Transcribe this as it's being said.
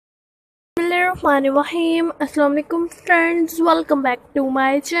Bismillahirrahmanirrahim. Assalamu alaikum friends, welcome back to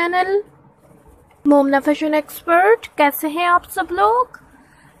my channel मोमना fashion expert. कैसे हैं आप सब लोग?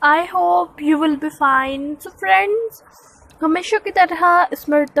 I hope you will be fine. So friends, हमेशा की तरह इस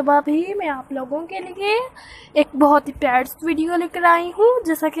मरतबा भी मैं आप लोगों के लिए एक बहुत ही प्यारी वीडियो लेकर आई हूँ।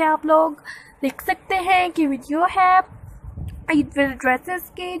 जैसा कि आप लोग देख सकते हैं कि वीडियो है ईद वेयर ड्रेसेस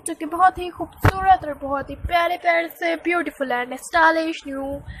की, जो कि बहुत ही खूबसूरत और बहुत ही प्यारे प्यारे से beautiful and stylish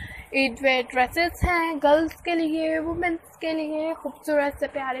new Eid where dresses हैं। गर्ल्स के लिए, वुमेन्स के लिए खूबसूरत से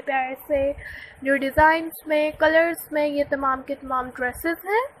प्यारे प्यारे से न्यू डिज़ाइंस में, कलर्स में ये तमाम के तमाम ड्रेसेस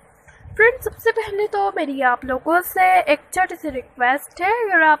हैं। फ्रेंड्स, सबसे पहले तो मेरी आप लोगों से एक छोटी सी रिक्वेस्ट है।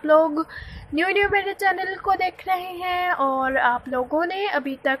 अगर आप लोग न्यू मेरे चैनल को देख रहे हैं और आप लोगों ने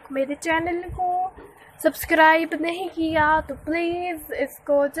अभी तक मेरे चैनल को सब्सक्राइब नहीं किया तो प्लीज़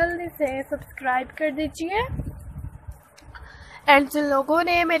इसको जल्दी से सब्सक्राइब कर दीजिए। एंड जिन लोगों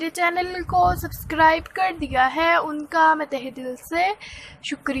ने मेरे चैनल को सब्सक्राइब कर दिया है उनका मैं तहे दिल से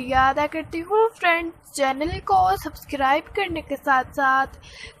शुक्रिया अदा करती हूँ। फ्रेंड्स, चैनल को सब्सक्राइब करने के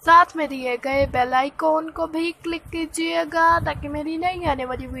साथ में दिए गए बेल आइकॉन को भी क्लिक कीजिएगा ताकि मेरी नई आने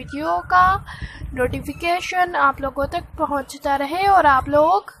वाली वीडियो का नोटिफिकेशन आप लोगों तक पहुँचता रहे और आप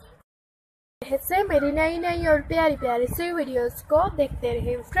लोग से मेरी नई और प्यारी प्यारी सी वीडियोस को देखते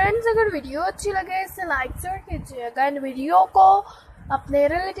रहे। फ्रेंड्स, अगर वीडियो अच्छी लगे इसे लाइक जरूर कीजिएगा एंड वीडियो को अपने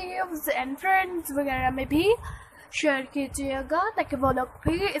रिलेटिव्स एंड फ्रेंड्स वगैरह में भी शेयर कीजिएगा ताकि वो लोग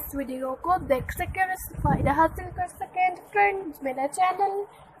भी इस वीडियो को देख सकें और इससे फ़ायदा हासिल कर सकें। फ्रेंड्स, मेरा चैनल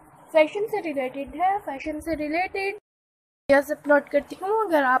फैशन से रिलेटेड है, फैशन से रिलेटेड वीडियोस अपलोड करती हूँ।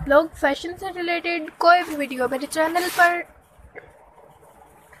 अगर आप लोग फैशन से रिलेटेड कोई भी वीडियो मेरे चैनल पर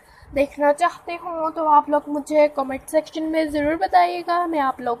देखना चाहते हो तो आप लोग मुझे कमेंट सेक्शन में ज़रूर बताइएगा। मैं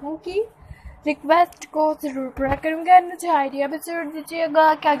आप लोगों की रिक्वेस्ट को ज़रूर पूरा करूँगा। मुझे आइडिया भी ज़रूर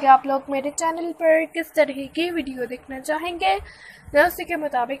दीजिएगा कि आगे आप लोग मेरे चैनल पर किस तरह की वीडियो देखना चाहेंगे, मैं उसी के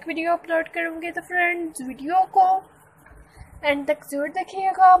मुताबिक वीडियो अपलोड करूँगी। तो फ्रेंड्स, वीडियो को एंड तक ज़रूर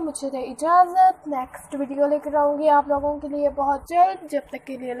देखिएगा। मुझे दे इजाज़त, नेक्स्ट वीडियो लेकर आऊँगी आप लोगों के लिए बहुत जल्द। जब तक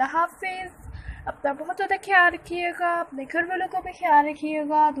के लिए अल्लाह हाफिज़। अपना बहुत ज़्यादा ख्याल रखिएगा, अपने घर वालों का भी ख्याल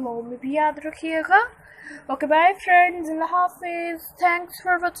रखिएगा, दुआओं में भी याद रखिएगा। ओके बाय फ्रेंड्स, अल्लाह हाफिज़। Thanks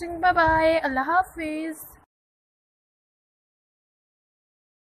for watching, bye bye, अल्लाह हाफिज़।